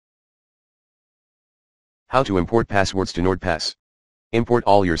How to import passwords to NordPass. Import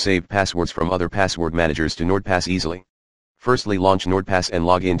all your saved passwords from other password managers to NordPass easily. Firstly, launch NordPass and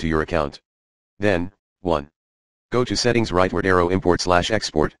log into your account. Then, 1. Go to Settings, rightward arrow,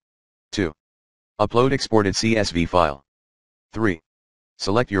 import/export. 2. Upload exported CSV file. 3.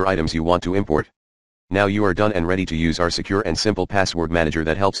 Select your items you want to import. Now you are done and ready to use our secure and simple password manager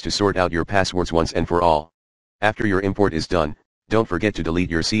that helps to sort out your passwords once and for all. After your import is done, don't forget to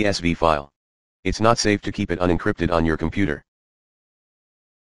delete your CSV file. It's not safe to keep it unencrypted on your computer.